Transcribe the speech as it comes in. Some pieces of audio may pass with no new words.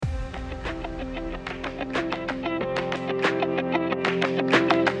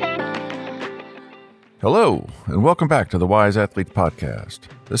Hello, and welcome back to the Wise Athlete Podcast.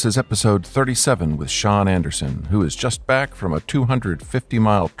 This is episode 37 with Shawn Anderson, who is just back from a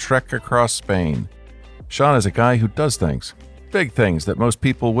 250-mile trek across Spain. Shawn is a guy who does things, big things that most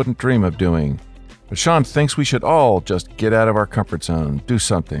people wouldn't dream of doing. But Shawn thinks we should all just get out of our comfort zone, do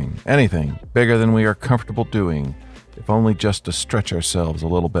something, anything, bigger than we are comfortable doing, if only just to stretch ourselves a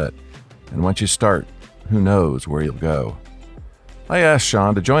little bit. And once you start, who knows where you'll go. I asked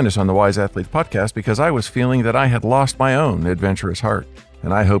Shawn to join us on the Wise Athlete Podcast because I was feeling that I had lost my own adventurous heart,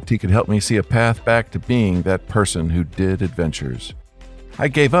 and I hoped he could help me see a path back to being that person who did adventures. I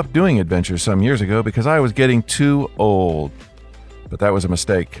gave up doing adventures some years ago because I was getting too old, but that was a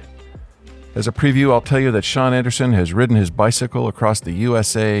mistake. As a preview, I'll tell you that Shawn Anderson has ridden his bicycle across the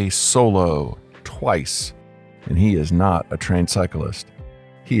USA solo twice, and he is not a trained cyclist.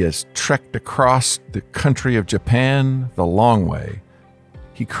 He has trekked across the country of Japan the long way.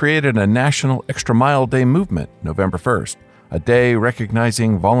 He created a National Extra Mile Day movement, November 1st, a day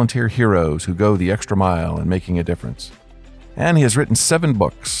recognizing volunteer heroes who go the extra mile and making a difference. And he has written 7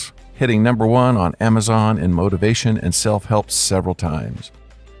 books, hitting number 1 on Amazon in motivation and self-help several times.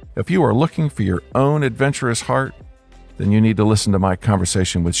 If you are looking for your own adventurous heart, then you need to listen to my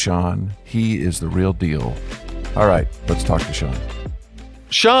conversation with Shawn. He is the real deal. All right, let's talk to Shawn.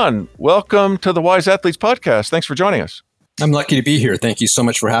 Shawn, welcome to the Wise Athletes Podcast. Thanks for joining us. I'm lucky to be here. Thank you so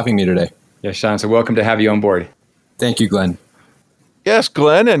much for having me today. Yeah, Shawn, so welcome to have you on board. Thank you, Glenn. Yes,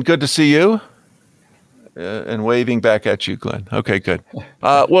 Glenn, and good to see you. And waving back at you, Glenn. Okay, good.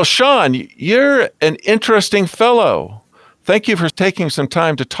 Well, Shawn, you're an interesting fellow. Thank you for taking some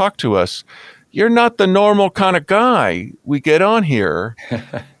time to talk to us. You're not the normal kind of guy we get on here,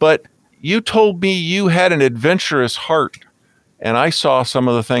 but you told me you had an adventurous heart. And I saw some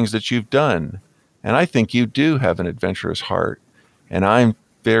of the things that you've done, and I think you do have an adventurous heart, and I'm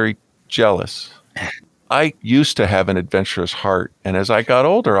very jealous. I used to have an adventurous heart, and as I got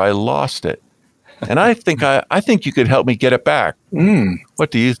older, I lost it. And I think you could help me get it back.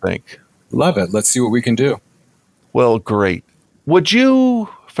 What do you think? Love it. Let's see what we can do. Well, great. Would you,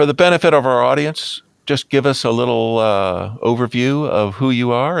 for the benefit of our audience, just give us a little overview of who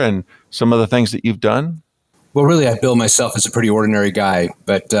you are and some of the things that you've done? Well, really, I bill myself as a pretty ordinary guy,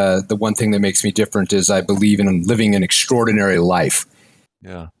 but the one thing that makes me different is I believe in living an extraordinary life.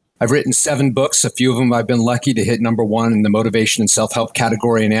 Yeah. I've written 7 books. A few of them I've been lucky to hit number 1 in the motivation and self-help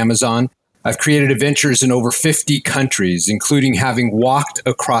category in Amazon. I've created adventures in over 50 countries, including having walked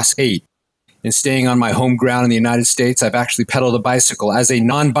across 8. And staying on my home ground in the United States, I've actually pedaled a bicycle as a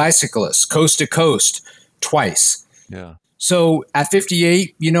non-bicyclist, coast to coast, twice. Yeah. So at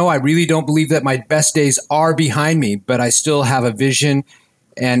 58, I really don't believe that my best days are behind me, but I still have a vision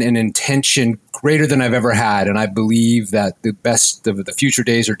and an intention greater than I've ever had. And I believe that the best of the future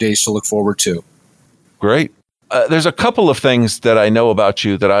days are days to look forward to. Great. There's a couple of things that I know about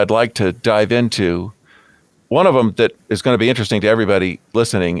you that I'd like to dive into. One of them that is going to be interesting to everybody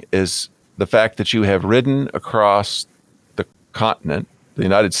listening is the fact that you have ridden across the continent, the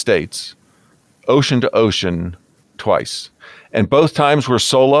United States, ocean to ocean, twice. And both times were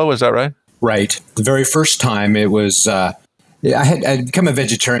solo, is that right? Right. The very first time it was, I'd become a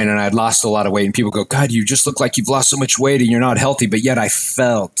vegetarian and I'd lost a lot of weight. And people go, God, you just look like you've lost so much weight and you're not healthy. But yet I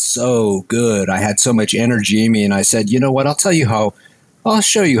felt so good. I had so much energy in me. And I said, you know what? I'll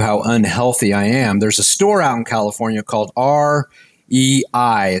show you how unhealthy I am. There's a store out in California called REI.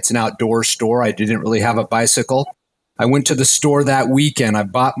 It's an outdoor store. I didn't really have a bicycle. I went to the store that weekend. I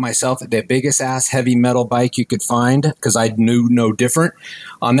bought myself the biggest ass heavy metal bike you could find because I knew no different.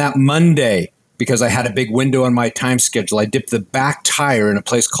 On that Monday, because I had a big window on my time schedule, I dipped the back tire in a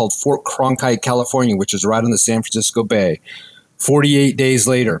place called Fort Cronkite, California, which is right on the San Francisco Bay. 48 days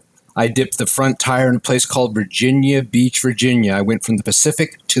later, I dipped the front tire in a place called Virginia Beach, Virginia. I went from the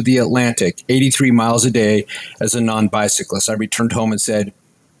Pacific to the Atlantic, 83 miles a day as a non-bicyclist. I returned home and said,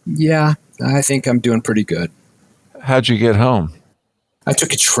 yeah, I think I'm doing pretty good. How'd you get home? I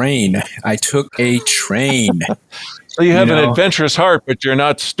took a train. So you have an adventurous heart, but you're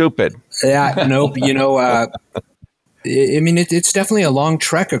not stupid. Yeah, nope. It's definitely a long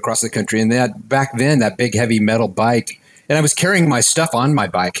trek across the country. And that back then, that big heavy metal bike, and I was carrying my stuff on my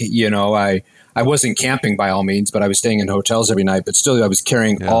bike. I wasn't camping by all means, but I was staying in hotels every night. But still, I was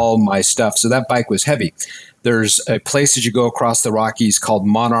carrying all my stuff. So that bike was heavy. There's a place as you go across the Rockies called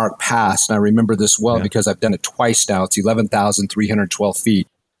Monarch Pass. And I remember this well because I've done it twice now. It's 11,312 feet.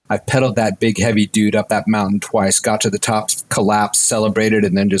 I've pedaled that big, heavy dude up that mountain twice, got to the top, collapsed, celebrated,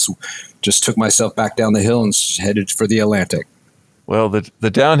 and then just took myself back down the hill and headed for the Atlantic. Well, the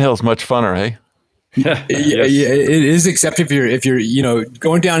downhill's much funner, hey? Yeah, Yes. it is, except if you're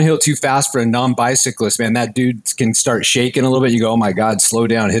going downhill too fast for a non-bicyclist, man, that dude can start shaking a little bit. You go, oh my God, slow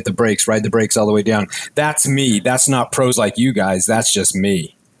down, hit the brakes, ride the brakes all the way down. That's me. That's not pros like you guys. That's just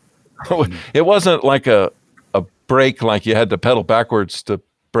me. It wasn't like a brake, like you had to pedal backwards to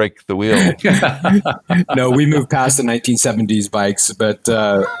break the wheel. No, we moved past the 1970s bikes, but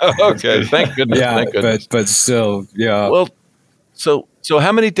Okay, thank goodness. yeah, Thank goodness. but still, yeah. Well, so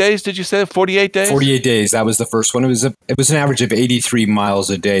how many days did you say? 48 days? 48 days. That was the first one. It was an average of 83 miles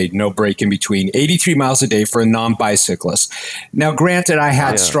a day, no break in between. 83 miles a day for a non-bicyclist. Now, granted, I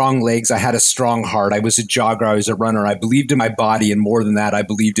had strong legs. I had a strong heart. I was a jogger. I was a runner. I believed in my body, and more than that, I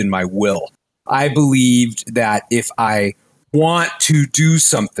believed in my will. I believed that if I want to do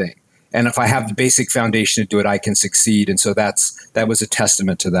something, and if I have the basic foundation to do it, I can succeed. And so that was a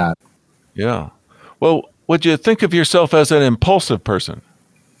testament to that. Yeah. Well, would you think of yourself as an impulsive person?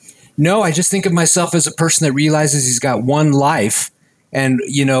 No, I just think of myself as a person that realizes he's got one life. And,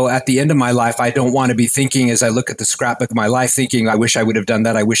 at the end of my life, I don't want to be thinking as I look at the scrapbook of my life, thinking, I wish I would have done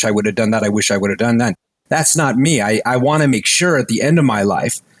that. I wish I would have done that. I wish I would have done that. That's not me. I want to make sure at the end of my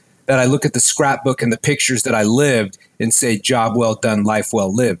life that I look at the scrapbook and the pictures that I lived and say, job well done, life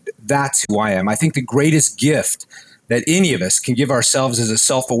well lived. That's who I am. I think the greatest gift that any of us can give ourselves is a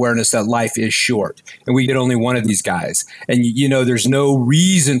self-awareness that life is short and we get only one of these guys. And, there's no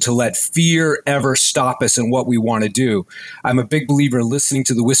reason to let fear ever stop us in what we want to do. I'm a big believer in listening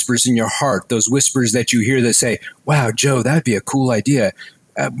to the whispers in your heart, those whispers that you hear that say, wow, Joe, that'd be a cool idea.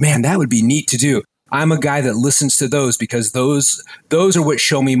 Man, that would be neat to do. I'm a guy that listens to those because those are what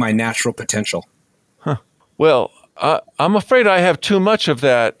show me my natural potential. Huh. Well, I'm afraid I have too much of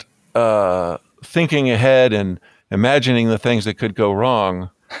that thinking ahead and imagining the things that could go wrong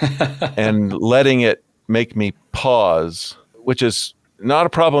and letting it make me pause, which is not a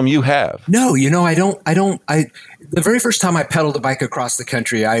problem you have. No, the very first time I pedaled a bike across the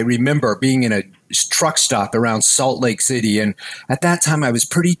country, I remember being in a truck stop around Salt Lake City. And at that time, I was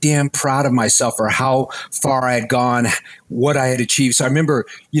pretty damn proud of myself for how far I had gone, what I had achieved. So I remember,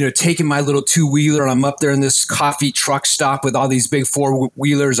 taking my little two-wheeler and I'm up there in this coffee truck stop with all these big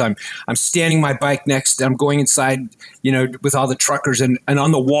four-wheelers. I'm standing my bike next, I'm going inside, with all the truckers and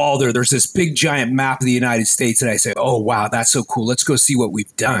on the wall there's this big giant map of the United States. And I say, oh, wow, that's so cool. Let's go see what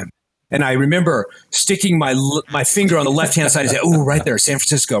we've done. And I remember sticking my finger on the left-hand side and say, oh, right there, San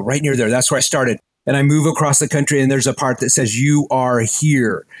Francisco, right near there. That's where I started. And I move across the country and there's a part that says, you are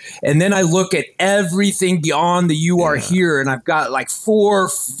here. And then I look at everything beyond the you are here. And I've got like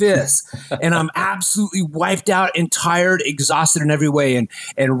 4/5 and I'm absolutely wiped out and tired, exhausted in every way.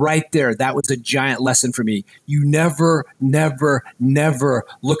 And right there, that was a giant lesson for me. You never, never, never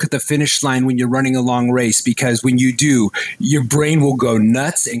look at the finish line when you're running a long race, because when you do, your brain will go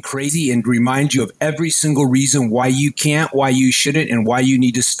nuts and crazy and remind you of every single reason why you can't, why you shouldn't, and why you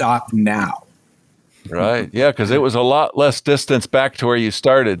need to stop now. Right. Yeah, because it was a lot less distance back to where you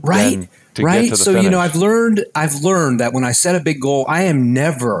started. Right. To right. Get to the So, finish. I've learned that when I set a big goal, I am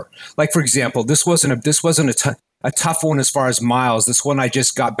never, like, for example, this wasn't a tough one as far as miles. This one I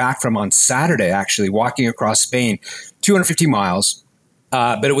just got back from on Saturday, actually, walking across Spain, 250 miles.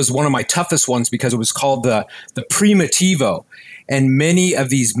 But it was one of my toughest ones because it was called the Primitivo. And many of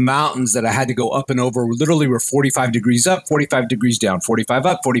these mountains that I had to go up and over literally were 45 degrees up, 45 degrees down, 45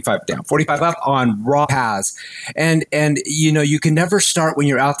 up, 45 down, 45 up on raw paths. And you can never start when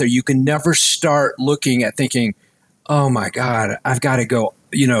you're out there. You can never start looking at thinking, oh my God, I've got to go,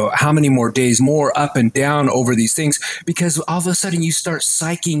 how many more days more up and down over these things? Because all of a sudden you start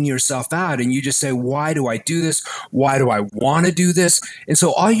psyching yourself out and you just say, why do I do this? Why do I want to do this? And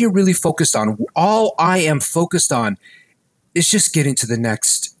so all I am focused on is just getting to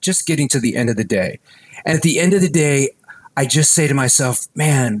the end of the day. And at the end of the day, I just say to myself,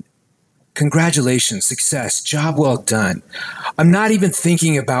 man, congratulations, success, job well done. I'm not even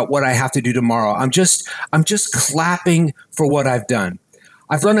thinking about what I have to do tomorrow. I'm just clapping for what I've done.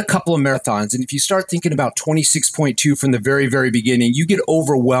 I've run a couple of marathons, and if you start thinking about 26.2 from the very, very beginning, you get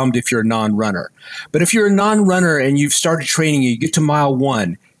overwhelmed if you're a non-runner. But if you're a non-runner and you've started training, you get to mile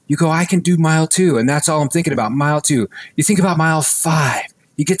 1, you go, I can do mile 2. And that's all I'm thinking about, mile 2. You think about mile 5.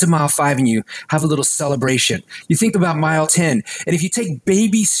 You get to mile 5 and you have a little celebration. You think about mile 10. And if you take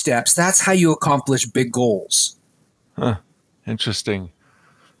baby steps, that's how you accomplish big goals. Huh. Interesting.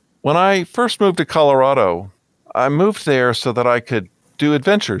 When I first moved to Colorado, I moved there so that I could do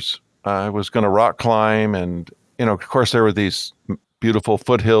adventures. I was going to rock climb, and, of course there were these beautiful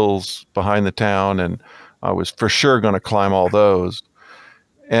foothills behind the town, and I was for sure going to climb all those.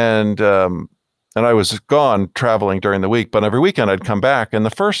 And and I was gone traveling during the week, but every weekend I'd come back. And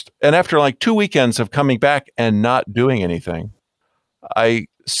after like 2 weekends of coming back and not doing anything, I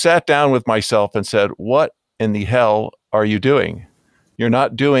sat down with myself and said, what in the hell are you doing? You're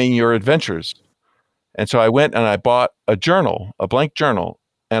not doing your adventures. And so I went and I bought a journal, a blank journal,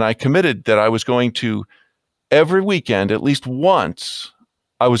 and I committed that I was going to, every weekend, at least once,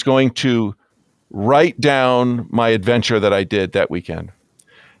 I was going to write down my adventure that I did that weekend.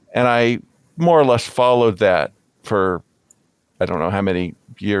 And I more or less followed that for, I don't know how many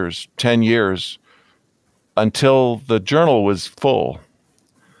years, 10 years, until the journal was full.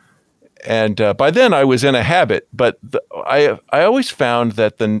 And by then I was in a habit, but I always found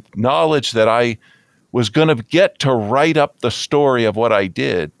that the knowledge that I was going to get to write up the story of what I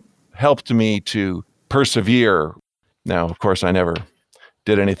did helped me to persevere. Now, of course, I never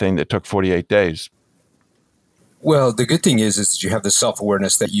did anything that took 48 days. Well, the good thing is that you have the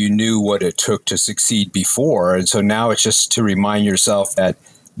self-awareness that you knew what it took to succeed before. And so now it's just to remind yourself that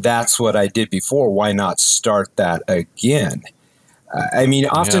that's what I did before. Why not start that again? I mean,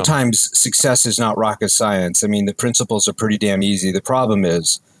 oftentimes success is not rocket science. I mean, the principles are pretty damn easy. The problem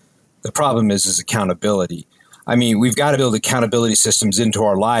is accountability. I mean, we've got to build accountability systems into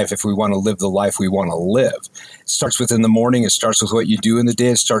our life if we want to live the life we want to live. It starts with in the morning. It starts with what you do in the day.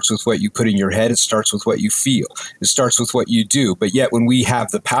 It starts with what you put in your head. It starts with what you feel. It starts with what you do. But yet when we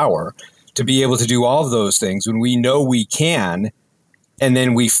have the power to be able to do all of those things, when we know we can, and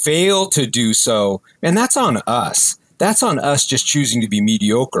then we fail to do so, and that's on us. That's on us just choosing to be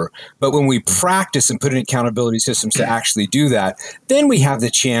mediocre. But when we practice and put in accountability systems to actually do that, then we have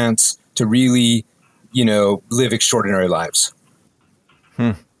the chance to really, live extraordinary lives.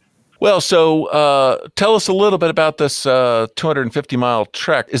 Well, so tell us a little bit about this 250-mile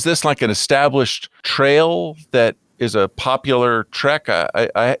trek. Is this like an established trail that is a popular trek?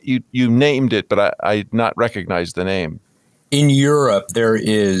 You named it, but I not recognize the name. In Europe, there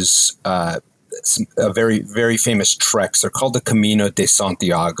is a very, very famous treks. They're called the Camino de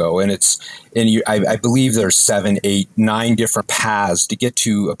Santiago, and I believe there's 7, 8, 9 different paths to get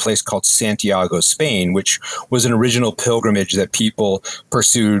to a place called Santiago, Spain, which was an original pilgrimage that people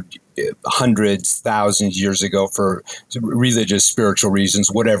pursued hundreds, thousands years ago for religious, spiritual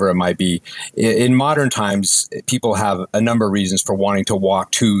reasons, whatever it might be. In modern times, people have a number of reasons for wanting to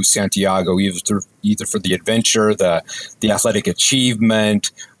walk to Santiago, either for the adventure, the athletic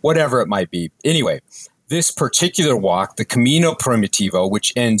achievement, whatever it might be. Anyway, this particular walk, the Camino Primitivo,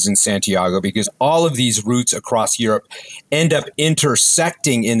 which ends in Santiago, because all of these routes across Europe end up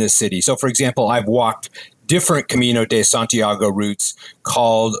intersecting in the city. So, for example, I've walked different Camino de Santiago routes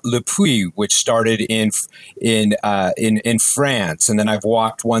called Le Puy, which started in France, and then I've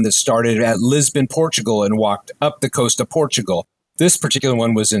walked one that started at Lisbon, Portugal, and walked up the coast of Portugal. This particular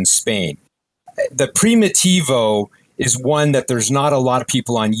one was in Spain. The Primitivo is one that there's not a lot of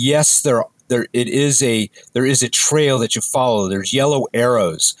people on. Yes, there is a trail that you follow. There's yellow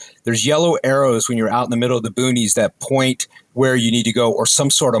arrows. There's yellow arrows when you're out in the middle of the boonies that point where you need to go, or some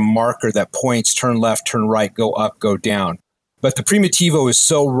sort of marker that points, turn left, turn right, go up, go down. But the Primitivo is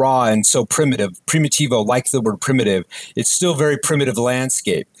so raw and so primitive. Primitivo, like the word primitive, it's still very primitive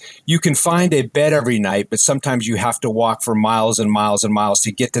landscape. You can find a bed every night, but sometimes you have to walk for miles and miles and miles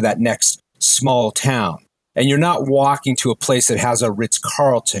to get to that next small town. And you're not walking to a place that has a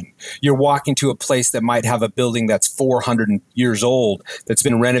Ritz-Carlton. You're walking to a place that might have a building that's 400 years old, that's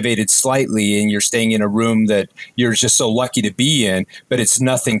been renovated slightly, and you're staying in a room that you're just so lucky to be in, but it's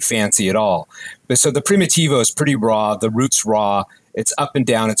nothing fancy at all. But so the Primitivo is pretty raw. The route's raw. It's up and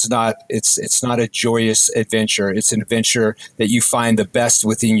down. It's not a joyous adventure. It's an adventure that you find the best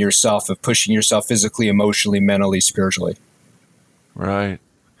within yourself of pushing yourself physically, emotionally, mentally, spiritually. Right.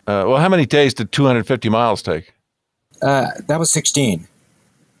 Well, how many days did 250 miles take? That was 16.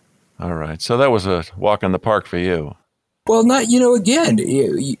 All right. So that was a walk in the park for you. Well, not, again,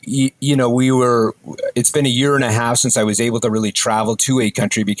 it's been a year and a half since I was able to really travel to a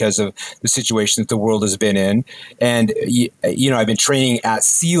country because of the situation that the world has been in. And, I've been training at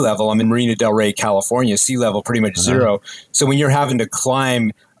sea level. I'm in Marina del Rey, California, sea level pretty much zero. So when you're having to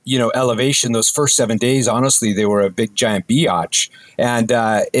climb, elevation, those first 7 days, honestly, they were a big giant biatch. And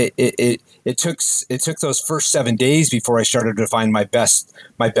it took those first 7 days before I started to find my best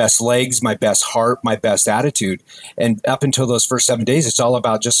legs, my best heart, my best attitude. And up until those first 7 days, it's all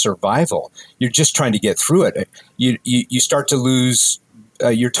about just survival. You're just trying to get through it. You start to lose.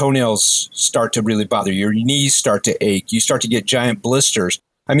 Your toenails start to really bother you. Your knees start to ache. You start to get giant blisters.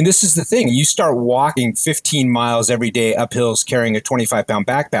 I mean, this is the thing. You start walking 15 miles every day up hills carrying a 25-pound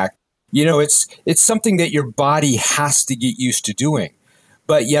backpack. It's something that your body has to get used to doing.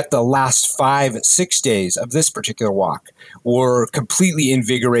 But yet the last 5-6 days of this particular walk were completely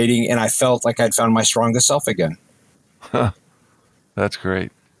invigorating, and I felt like I'd found my strongest self again. That's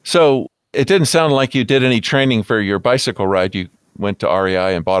great. So it didn't sound like you did any training for your bicycle ride. You went to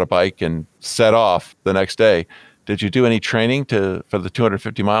REI and bought a bike and set off the next day. Did you do any training for the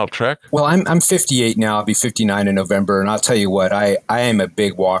 250-mile trek? Well, I'm 58 now. I'll be 59 in November. And I'll tell you what, I am a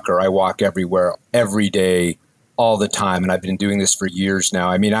big walker. I walk everywhere, every day, all the time. And I've been doing this for years now.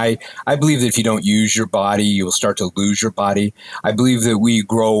 I mean, I believe that if you don't use your body, you will start to lose your body. I believe that we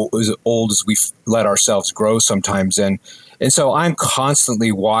grow as old as we let ourselves grow sometimes. And so I'm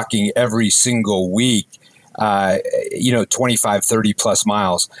constantly walking every single week, 25, 30 plus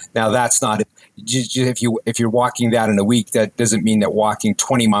miles. Now, that's not if you're walking that in a week, that doesn't mean that walking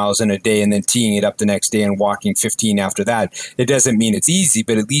 20 miles in a day and then teeing it up the next day and walking 15 after that. It doesn't mean it's easy,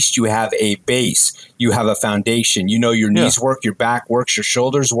 but at least you have a base. You have a foundation. You know your knees work, your back works, your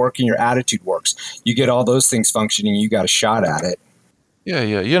shoulders work, and your attitude works. You get all those things functioning, you got a shot at it. Yeah.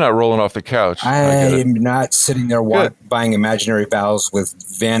 You're not rolling off the couch. I am not sitting there buying imaginary vows with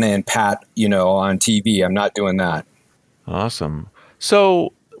Vanna and Pat, on TV. I'm not doing that. Awesome.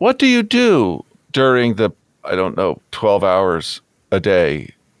 So what do you do during the, 12 hours a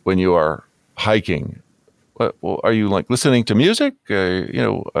day when you are hiking? Are you like listening to music?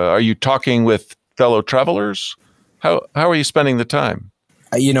 Are you talking with fellow travelers? How are you spending the time?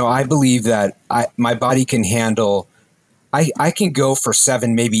 I believe that my body can handle. I can go for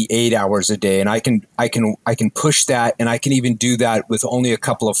 7, maybe 8 hours a day, and I can push that, and I can even do that with only a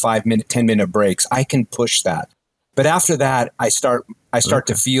couple of 5-minute, 10-minute breaks. I can push that. But after that, I start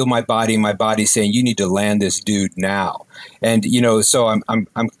to feel my body saying, you need to land this dude now. And, so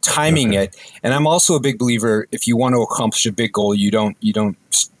I'm timing it. And I'm also a big believer, if you want to accomplish a big goal, you don't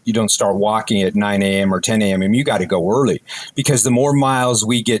start walking at 9 a.m. or 10 a.m. You got to go early, because the more miles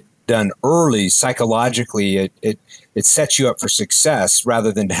we get done early, psychologically, it sets you up for success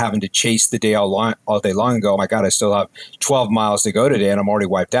rather than having to chase the day all day long and go, oh my God, I still have 12 miles to go today and I'm already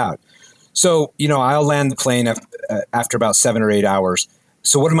wiped out. So, I'll land the plane after about 7 or 8 hours.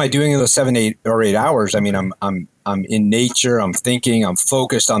 So what am I doing in those 7, 8 or 8 hours? I mean, I'm in nature. I'm thinking. I'm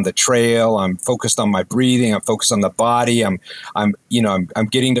focused on the trail. I'm focused on my breathing. I'm focused on the body. I'm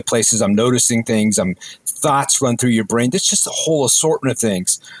getting to places. I'm noticing things. Thoughts run through your brain. It's just a whole assortment of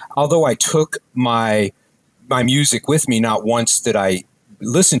things. Although I took my music with me, not once did I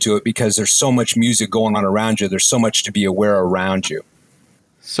listen to it, because there's so much music going on around you. There's so much to be aware around you.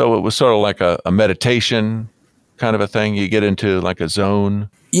 So it was sort of like a meditation kind of a thing. You get into like a zone.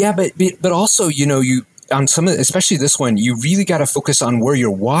 Yeah, but also, you on some of, especially this one, you really got to focus on where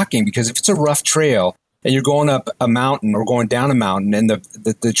you're walking, because if it's a rough trail and you're going up a mountain or going down a mountain and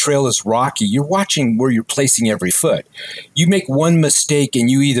the trail is rocky, you're watching where you're placing every foot. You make one mistake and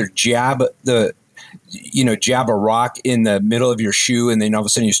you either jab a rock in the middle of your shoe, and then all of a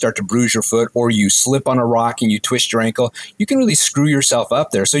sudden you start to bruise your foot, or you slip on a rock and you twist your ankle. You can really screw yourself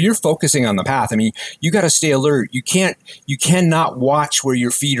up there. So you're focusing on the path. I mean, you got to stay alert. You cannot watch where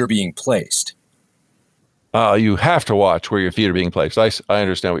your feet are being placed. You have to watch where your feet are being placed. I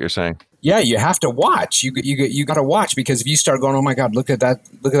understand what you're saying. Yeah, you have to watch. You got to watch, because if you start going, oh my God, look at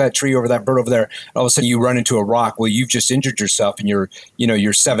that tree over, that bird over there, all of a sudden you run into a rock. Well, you've just injured yourself, and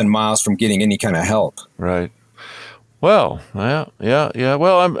you're 7 miles from getting any kind of help. Right. Well, yeah.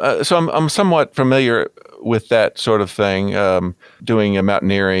 Well, I'm somewhat familiar with that sort of thing. Doing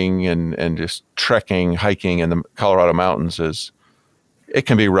mountaineering and just trekking, hiking in the Colorado mountains it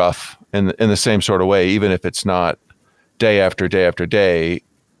can be rough in the same sort of way, even if it's not day after day after day.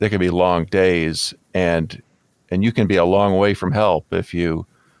 There can be long days, and you can be a long way from help if you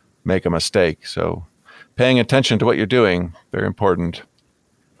make a mistake. So paying attention to what you're doing, very important.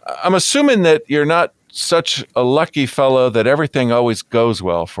 I'm assuming that you're not such a lucky fellow that everything always goes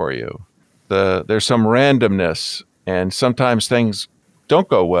well for you. There's some randomness, and sometimes things don't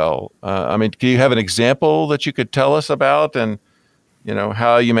go well. Do you have an example that you could tell us about, and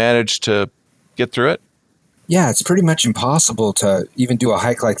how you managed to get through it? Yeah, it's pretty much impossible to even do a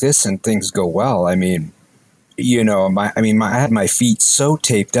hike like this and things go well. I had my feet so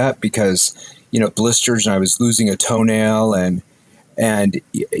taped up because, blisters, and I was losing a toenail, and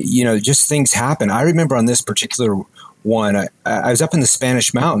just things happen. I remember on this particular one, I was up in the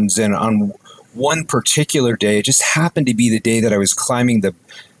Spanish mountains, and on one particular day, it just happened to be the day that I was climbing the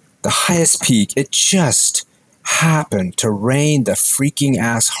highest peak. It just happened to rain the freaking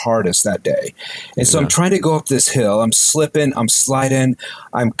ass hardest that day. And so I'm trying to go up this hill. I'm slipping, I'm sliding,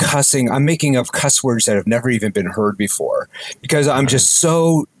 I'm cussing, I'm making up cuss words that have never even been heard before, because I'm just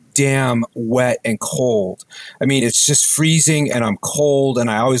so damn wet and cold. I mean, it's just freezing and I'm cold and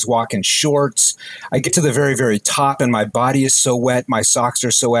I always walk in shorts. I get to the very, very top and my body is so wet. My socks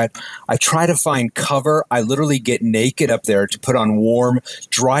are so wet. I try to find cover. I literally get naked up there to put on warm,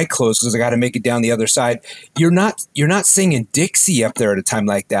 dry clothes because I got to make it down the other side. You're not singing Dixie up there at a time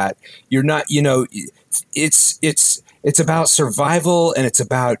like that. You're not, it's about survival and it's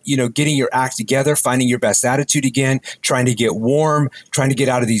about, getting your act together, finding your best attitude again, trying to get warm, trying to get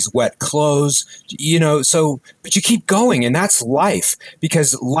out of these wet clothes, but you keep going, and that's life,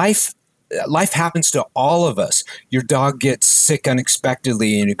 because life happens to all of us. Your dog gets sick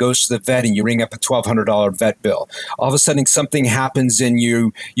unexpectedly and it goes to the vet and you ring up a $1,200 vet bill. All of a sudden something happens and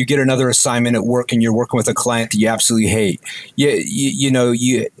you get another assignment at work and you're working with a client that you absolutely hate.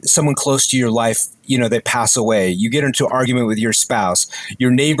 Someone close to your life, they pass away. You get into an argument with your spouse.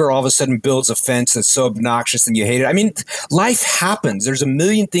 Your neighbor all of a sudden builds a fence that's so obnoxious and you hate it. I mean, life happens. There's a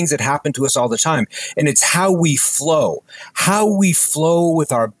million things that happen to us all the time. And it's how we flow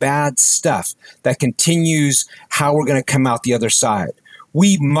with our bad stuff that continues how we're going to come out the other side.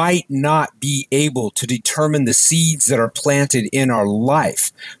 We might not be able to determine the seeds that are planted in our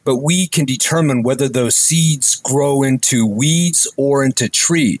life, but we can determine whether those seeds grow into weeds or into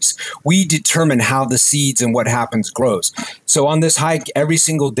trees. We determine how the seeds and what happens grows. So on this hike, every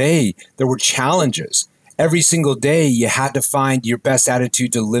single day, there were challenges. Every single day, you had to find your best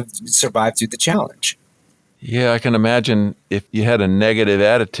attitude to survive through the challenge. Yeah, I can imagine if you had a negative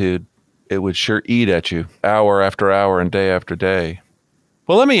attitude, it would sure eat at you hour after hour and day after day.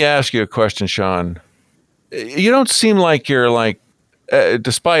 Well, let me ask you a question, Shawn. You don't seem like you're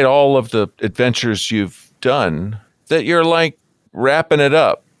despite all of the adventures you've done, that you're wrapping it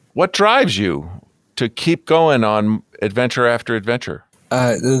up. What drives you to keep going on adventure after adventure?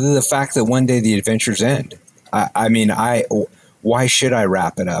 The fact that one day the adventures end. Why should I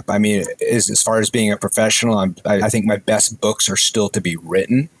wrap it up? I mean, as far as being a professional, I think my best books are still to be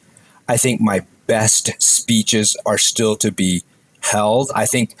written. I think my best speeches are still to be held. I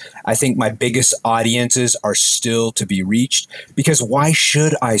think my biggest audiences are still to be reached, because why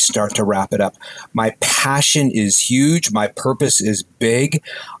should I start to wrap it up? My passion is huge. My purpose is big.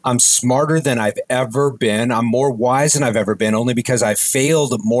 I'm smarter than I've ever been. I'm more wise than I've ever been, only because I've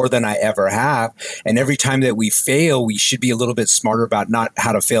failed more than I ever have. And every time that we fail, we should be a little bit smarter about not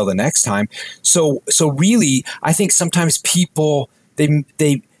how to fail the next time. So really, I think sometimes people,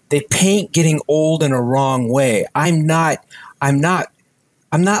 they paint getting old in a wrong way. I'm not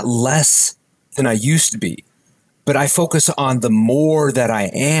less than I used to be, but I focus on the more that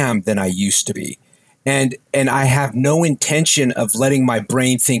I am than I used to be. And I have no intention of letting my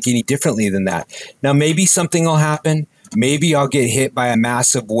brain think any differently than that. Now, maybe something will happen. Maybe I'll get hit by a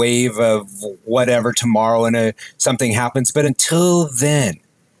massive wave of whatever tomorrow and something happens. But until then,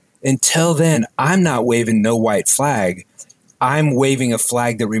 I'm not waving no white flag. I'm waving a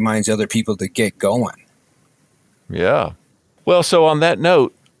flag that reminds other people to get going. Yeah. Well, so on that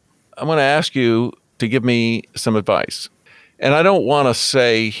note, I'm going to ask you to give me some advice. And I don't want to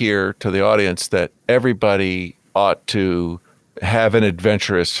say here to the audience that everybody ought to have an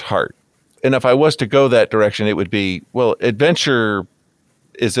adventurous heart. And if I was to go that direction, it would be, well, adventure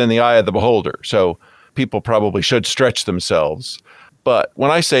is in the eye of the beholder. So people probably should stretch themselves. But when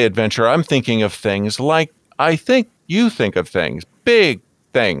I say adventure, I'm thinking of things like I think you think of things, big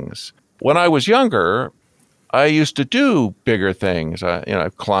things. When I was younger, I used to do bigger things.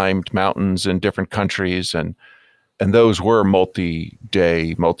 I've climbed mountains in different countries, and those were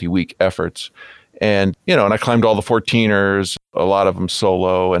multi-day, multi-week efforts. And I climbed all the 14ers, a lot of them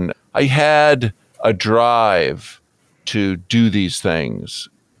solo, and I had a drive to do these things.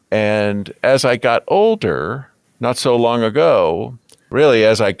 And as I got older, not so long ago, really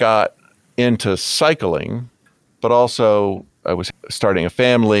as I got into cycling, but also I was starting a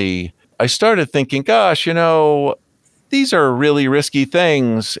family, I started thinking, gosh, these are really risky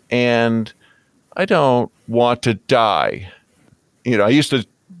things and I don't want to die. I used to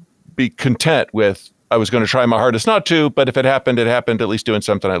be content with, I was going to try my hardest not to, but if it happened, at least doing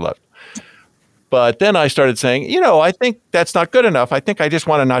something I loved. But then I started saying, I think that's not good enough. I think I just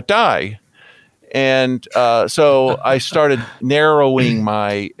want to not die. And so I started narrowing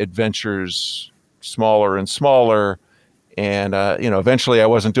my adventures smaller and smaller. And, eventually I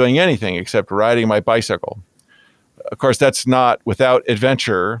wasn't doing anything except riding my bicycle. Of course, that's not without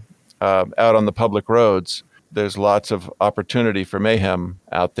adventure out on the public roads. There's lots of opportunity for mayhem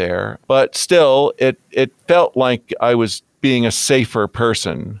out there. But still, it felt like I was being a safer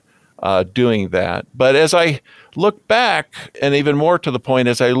person doing that. But as I look back, and even more to the point,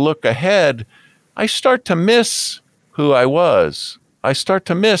 as I look ahead, I start to miss who I was. I start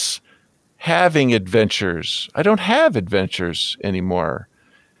to miss having adventures. I don't have adventures anymore.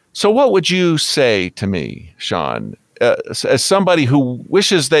 So what would you say to me, Shawn, as somebody who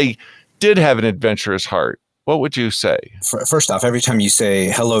wishes they did have an adventurous heart? What would you say? First off, every time you say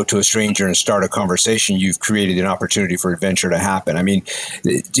hello to a stranger and start a conversation, you've created an opportunity for adventure to happen. I mean,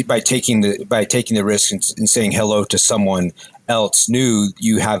 by taking the risk and saying hello to someone else new,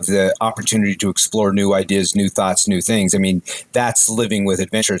 you have the opportunity to explore new ideas, new thoughts, new things. I mean, that's living with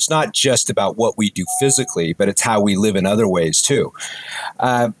adventure. It's not just about what we do physically, but it's how we live in other ways too.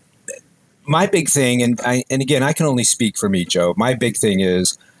 My big thing, and again, I can only speak for me, Joe. My big thing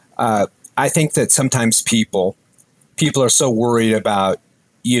is, I think that sometimes people are so worried about,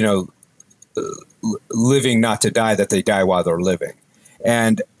 living not to die, that they die while they're living,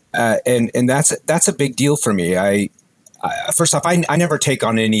 and that's a big deal for me. First off, I never take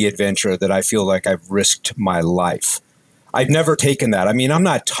on any adventure that I feel like I've risked my life. I've never taken that. I mean, I'm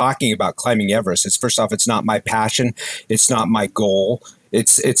not talking about climbing Everest. It's not my passion. It's not my goal.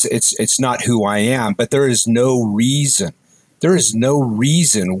 It's not who I am. But there is no reason. There is no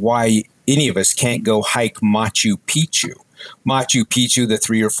reason why any of us can't go hike Machu Picchu. Machu Picchu, the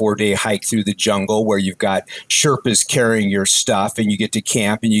 3 or 4 day hike through the jungle where you've got Sherpas carrying your stuff, and you get to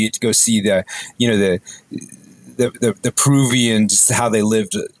camp and you get to go see the Peruvians, how they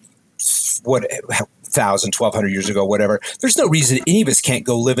lived, 1,200 years ago, whatever. There's no reason any of us can't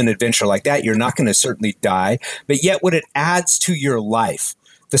go live an adventure like that. You're not going to certainly die, but yet what it adds to your life,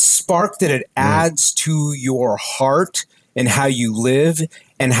 the spark that it adds to your heart and how you live,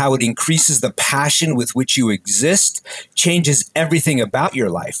 and how it increases the passion with which you exist, changes everything about your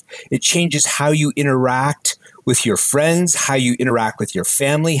life. It changes how you interact with your friends, how you interact with your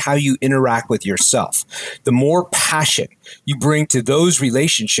family, how you interact with yourself. The more passion you bring to those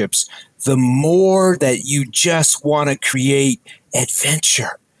relationships, the more that you just want to create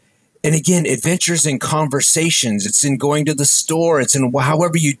adventure. And again, adventures in conversations. It's in going to the store. It's in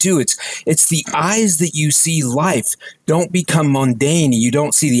however you do. It's the eyes that you see life. Don't become mundane. You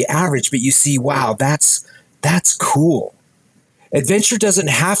don't see the average, but you see, wow, that's cool. Adventure doesn't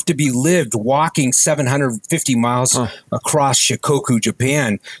have to be lived walking 750 miles across Shikoku,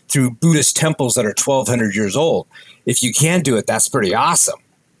 Japan, through Buddhist temples that are 1,200 years old. If you can do it, that's pretty awesome.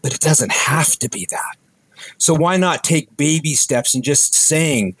 But it doesn't have to be that. So why not take baby steps and just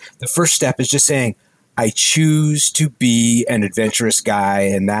saying, the first step is just saying, I choose to be an adventurous guy,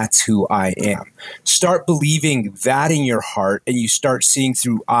 and that's who I am. Start believing that in your heart, and you start seeing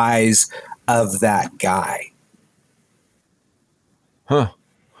through eyes of that guy. Huh.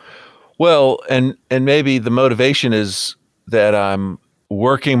 Well, and maybe the motivation is that I'm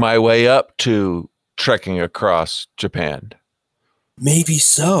working my way up to trekking across Japan. Maybe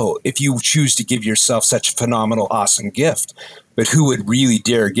so, if you choose to give yourself such a phenomenal, awesome gift. But who would really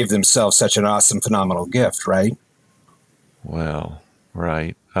dare give themselves such an awesome, phenomenal gift, right? Well,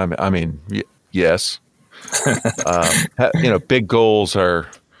 right. I mean, yes. Big goals are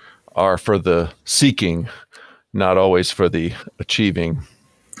for the seeking, not always for the achieving.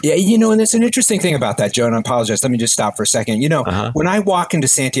 Yeah, and it's an interesting thing about that, Joe, and I apologize. Let me just stop for a second. When I walk into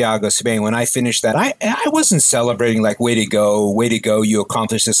Santiago, Spain, when I finished that, I wasn't celebrating like, way to go, you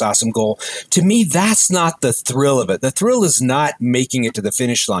accomplished this awesome goal. To me, that's not the thrill of it. The thrill is not making it to the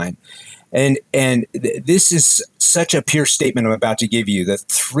finish line. And this is such a pure statement I'm about to give you. The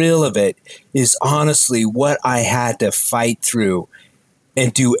thrill of it is honestly what I had to fight through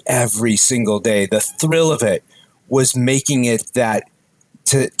and do every single day. The thrill of it was making it that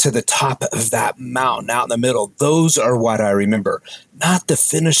to the top of that mountain out in the middle. Those are what I remember, not the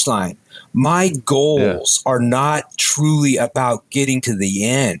finish line. My goals are not truly about getting to the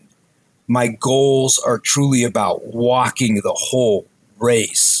end. My goals are truly about walking the whole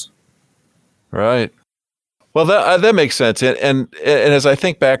race. Right. Well, that makes sense. And as I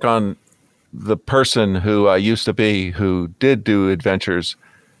think back on the person who I used to be, who did do adventures,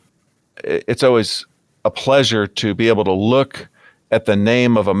 it's always a pleasure to be able to look at the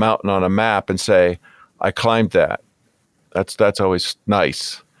name of a mountain on a map and say, I climbed that. That's always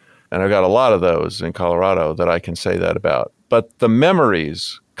nice. And I've got a lot of those in Colorado that I can say that about. But the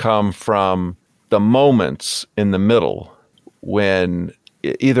memories come from the moments in the middle, when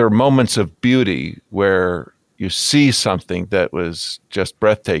either moments of beauty where you see something that was just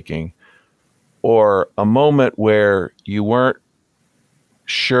breathtaking, or a moment where you weren't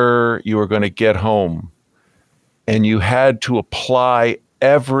sure you were going to get home and you had to apply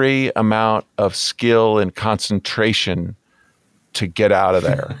every amount of skill and concentration to get out of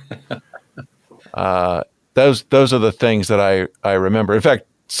there. Those are the things that I remember. In fact,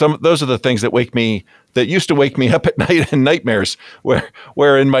 those are the things that used to wake me up at night in nightmares,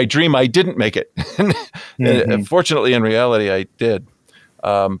 where in my dream I didn't make it. And fortunately, in reality, I did.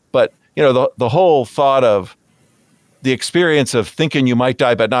 But the whole thought of the experience of thinking you might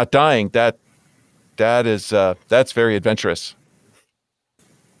die but not dying, that's very adventurous.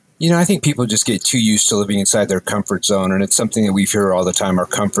 I think people just get too used to living inside their comfort zone, and it's something that we hear all the time: our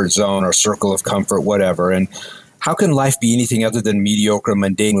comfort zone, our circle of comfort, whatever. And how can life be anything other than mediocre,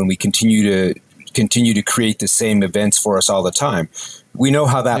 mundane when we continue to create the same events for us all the time? We know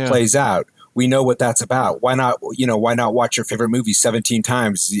how that plays out. We know what that's about. Why not watch your favorite movie 17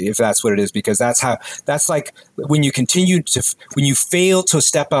 times if that's what it is? Because that's like when you fail to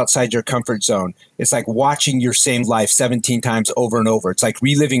step outside your comfort zone, it's like watching your same life 17 times over and over. It's like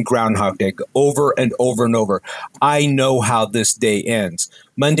reliving Groundhog Day over and over and over. I know how this day ends.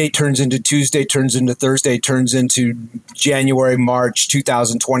 Monday turns into Tuesday, turns into Thursday, turns into January, March,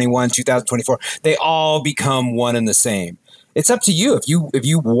 2021, 2024. They all become one and the same. It's up to you. If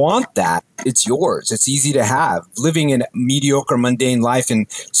you want that, it's yours. It's easy to have. Living a mediocre, mundane life and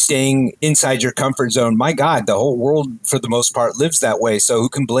staying inside your comfort zone, my God, the whole world, for the most part, lives that way. So who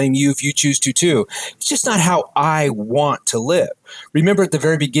can blame you if you choose to, too? It's just not how I want to live. Remember, at the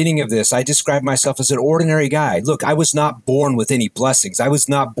very beginning of this, I described myself as an ordinary guy. Look, I was not born with any blessings. I was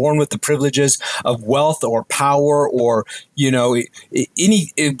not born with the privileges of wealth or power or,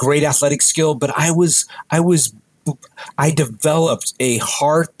 any great athletic skill, but I developed a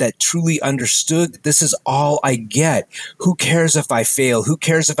heart that truly understood that this is all I get. Who cares if I fail? Who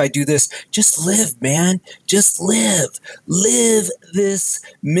cares if I do this? Just live, man. Just live. Live this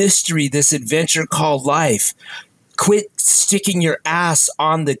mystery, this adventure called life. Quit sticking your ass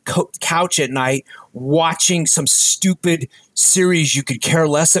on the couch at night watching some stupid series you could care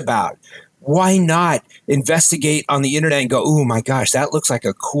less about. Why not investigate on the internet and go, oh my gosh, that looks like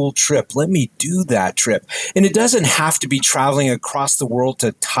a cool trip. Let me do that trip. And it doesn't have to be traveling across the world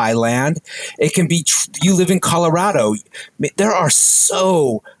to Thailand. It can be, you live in Colorado. There are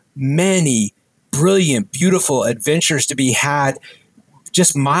so many brilliant, beautiful adventures to be had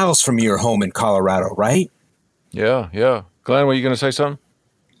just miles from your home in Colorado, right? Yeah. Glenn, were you going to say something?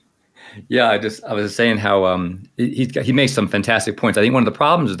 Yeah, I was saying how he makes some fantastic points. I think one of the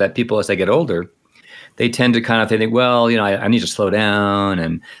problems is that people, as they get older, they tend to kind of think, well, I need to slow down,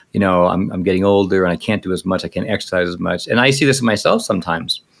 and I'm getting older, and I can't do as much, I can't exercise as much, and I see this in myself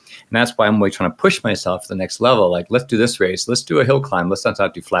sometimes, and that's why I'm always trying to push myself to the next level. Like, let's do this race, let's do a hill climb, let's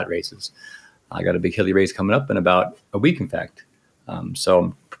not do flat races. I got a big hilly race coming up in about a week, in fact, so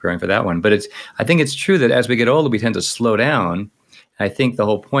I'm preparing for that one. But I think it's true that as we get older, we tend to slow down. I think the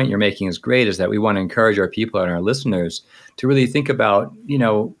whole point you're making is great, is that we want to encourage our people and our listeners to really think about,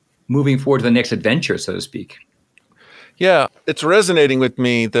 moving forward to the next adventure, so to speak. Yeah, it's resonating with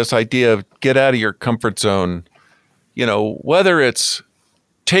me, this idea of get out of your comfort zone. Whether it's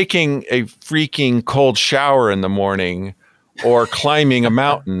taking a freaking cold shower in the morning or climbing a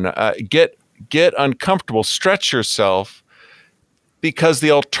mountain, get uncomfortable, stretch yourself, because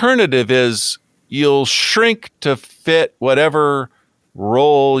the alternative is you'll shrink to fit whatever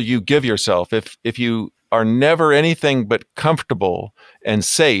role you give yourself. If you are never anything but comfortable and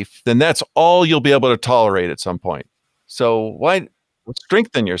safe, then that's all you'll be able to tolerate at some point. So why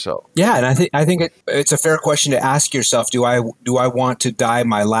strengthen yourself? Yeah, and I think it's a fair question to ask yourself. Do I want to die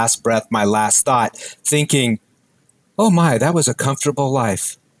my last breath, my last thought, thinking, oh my, that was a comfortable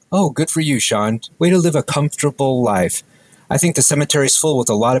life. Oh, good for you, Shawn. Way to live a comfortable life. I think the cemetery is full with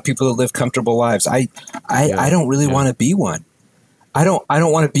a lot of people that live comfortable lives. I don't really want to be one. I don't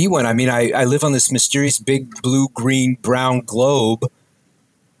want to be one. I mean, I live on this mysterious big blue, green, brown globe.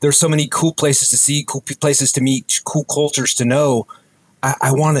 There's so many cool places to see, cool places to meet, cool cultures to know.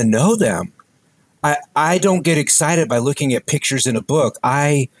 I want to know them. I don't get excited by looking at pictures in a book.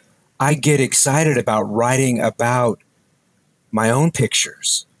 I get excited about writing about my own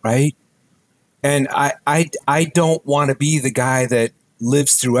pictures, right? And I don't want to be the guy that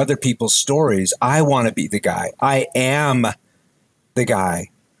lives through other people's stories. I want to be the guy. I am the guy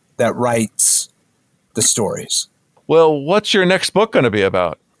that writes the stories. Well, what's your next book going to be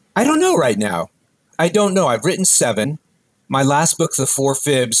about? I don't know right now. I don't know. I've written 7. My last book, The 4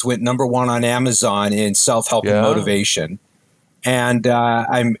 Fibs, went number 1 on Amazon in self-help and motivation. And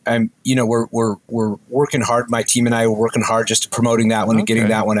we're working hard. My team and I are working hard just promoting that one and getting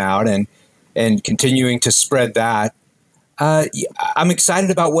that one out and continuing to spread that. I'm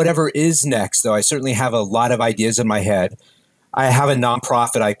excited about whatever is next, though. I certainly have a lot of ideas in my head. I have a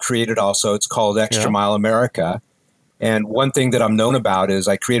nonprofit I created also. It's called Extra Mile America. And one thing that I'm known about is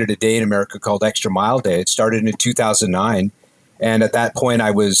I created a day in America called Extra Mile Day. It started in 2009. And at that point,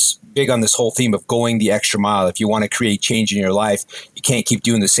 I was big on this whole theme of going the extra mile. If you want to create change in your life, you can't keep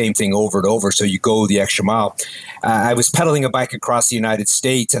doing the same thing over and over. So you go the extra mile. I was pedaling a bike across the United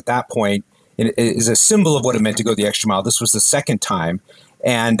States at that point. It is a symbol of what it meant to go the extra mile. This was the second time.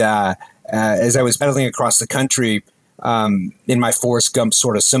 And as I was pedaling across the country, in my Forrest Gump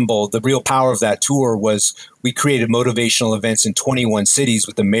sort of symbol, the real power of that tour was we created motivational events in 21 cities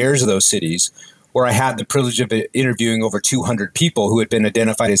with the mayors of those cities, where I had the privilege of interviewing over 200 people who had been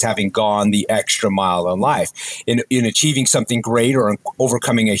identified as having gone the extra mile in life, in achieving something great or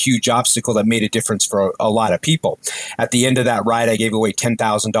overcoming a huge obstacle that made a difference for a lot of people. At the end of that ride, I gave away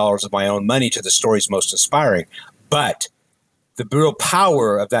 $10,000 of my own money to the stories most inspiring. But the real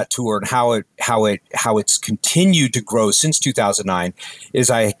power of that tour and how it's continued to grow since 2009 is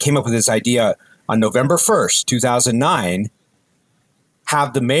I came up with this idea on November 1st, 2009,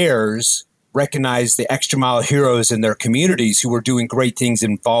 have the mayors recognize the extra mile heroes in their communities who were doing great things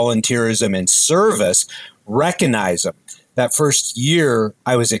in volunteerism and service, recognize them. That first year,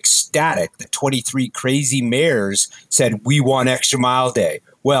 I was ecstatic. The 23 crazy mayors said, we want Extra Mile Day.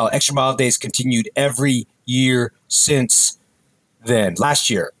 Well, Extra Mile Day has continued every year since then. Last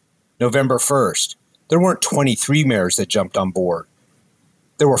year, November 1st, there weren't 23 mayors that jumped on board.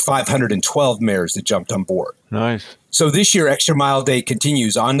 There were 512 mayors that jumped on board. Nice. So this year, Extra Mile Day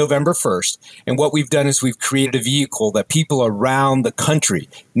continues on November 1st. And what we've done is we've created a vehicle that people around the country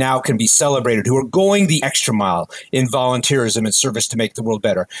now can be celebrated who are going the extra mile in volunteerism and service to make the world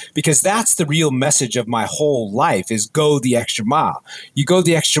better. Because that's the real message of my whole life is go the extra mile. You go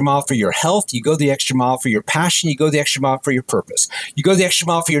the extra mile for your health. You go the extra mile for your passion. You go the extra mile for your purpose. You go the extra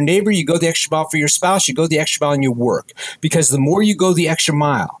mile for your neighbor. You go the extra mile for your spouse. You go the extra mile in your work. Because the more you go the extra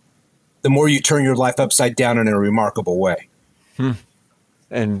mile, the more you turn your life upside down in a remarkable way.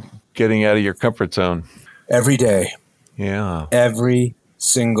 And getting out of your comfort zone. Every day. Yeah. Every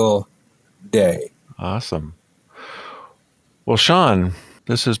single day. Awesome. Well, Shawn,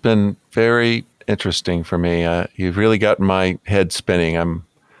 this has been very interesting for me. You've really gotten my head spinning.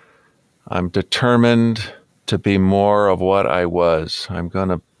 I'm determined to be more of what I was. I'm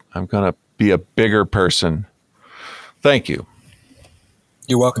gonna be a bigger person. Thank you.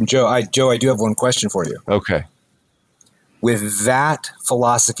 You're welcome, Joe. I do have one question for you. Okay. With that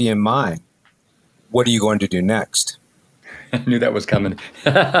philosophy in mind, what are you going to do next? I knew that was coming.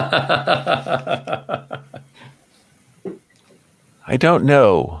 I don't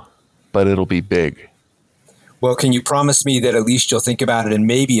know, but it'll be big. Well, can you promise me that at least you'll think about it? And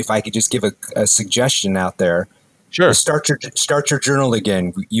maybe if I could just give a suggestion out there. Sure. Start your journal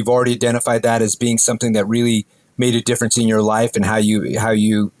again. You've already identified that as being something that really made a difference in your life and how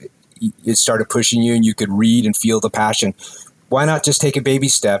it started pushing you and you could read and feel the passion. Why not just take a baby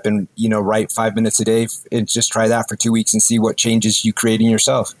step and, write 5 minutes a day and just try that for 2 weeks and see what changes you create in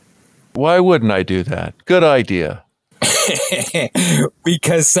yourself? Why wouldn't I do that? Good idea.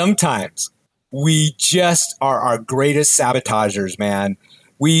 Because sometimes we just are our greatest sabotagers, man.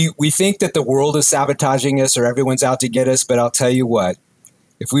 We think that the world is sabotaging us or everyone's out to get us, but I'll tell you what,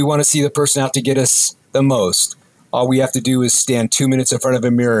 if we want to see the person out to get us the most, all we have to do is stand 2 minutes in front of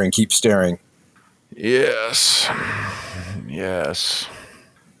a mirror and keep staring. Yes.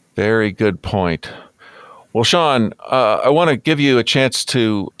 Very good point. Well, Shawn, I want to give you a chance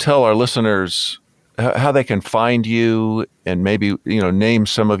to tell our listeners how they can find you and maybe, name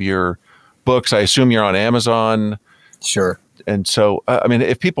some of your books. I assume you're on Amazon. Sure. And so,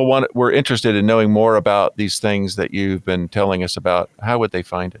 if people were interested in knowing more about these things that you've been telling us about, how would they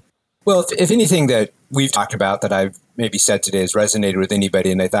find it? Well, if anything that we've talked about that I've maybe said today has resonated with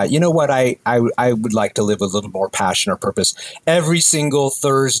anybody and they thought, you know what, I would like to live with a little more passion or purpose. Every single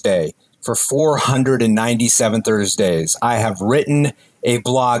Thursday for 497 Thursdays, I have written a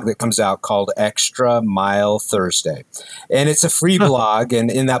blog that comes out called Extra Mile Thursday. And it's a free blog. And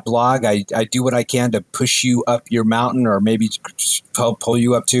in that blog, I do what I can to push you up your mountain or maybe pull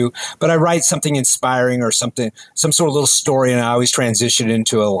you up too. But I write something inspiring or some sort of little story, and I always transition it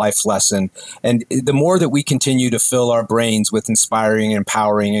into a life lesson. And the more that we continue to fill our brains with inspiring,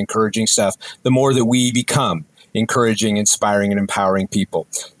 empowering, encouraging stuff, the more that we become encouraging, inspiring, and empowering people.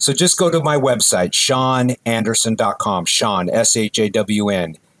 So just go to my website, ShawnAnderson.com. Shawn,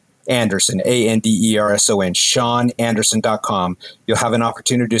 SHAWN, Anderson, ANDERSON, ShawnAnderson.com. You'll have an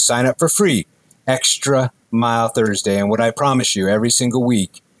opportunity to sign up for free. Extra Mile Thursday. And what I promise you every single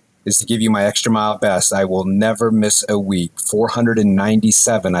week is to give you my extra mile best. I will never miss a week.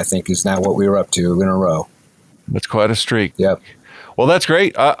 497, I think, is now what we were up to in a row. That's quite a streak. Yep. Well, that's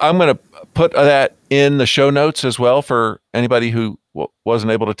great. I'm going to put that in the show notes as well for anybody who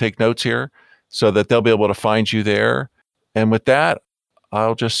wasn't able to take notes here so that they'll be able to find you there. And with that,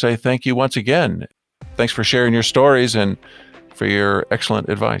 I'll just say thank you once again. Thanks for sharing your stories and for your excellent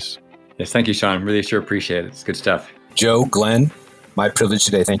advice. Yes, thank you, Shawn. Really sure appreciate it. It's good stuff. Joe, Glenn, my privilege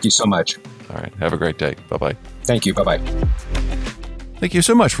today. Thank you so much. All right. Have a great day. Bye-bye. Thank you. Bye-bye. Thank you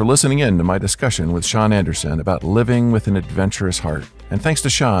so much for listening in to my discussion with Shawn Anderson about living with an adventurous heart. And thanks to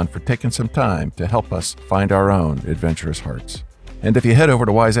Shawn for taking some time to help us find our own adventurous hearts. And if you head over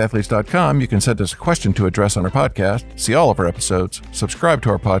to wiseathletes.com, you can send us a question to address on our podcast, see all of our episodes, subscribe to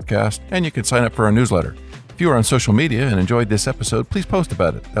our podcast, and you can sign up for our newsletter. If you are on social media and enjoyed this episode, please post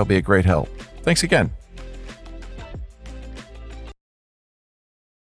about it. That'll be a great help. Thanks again.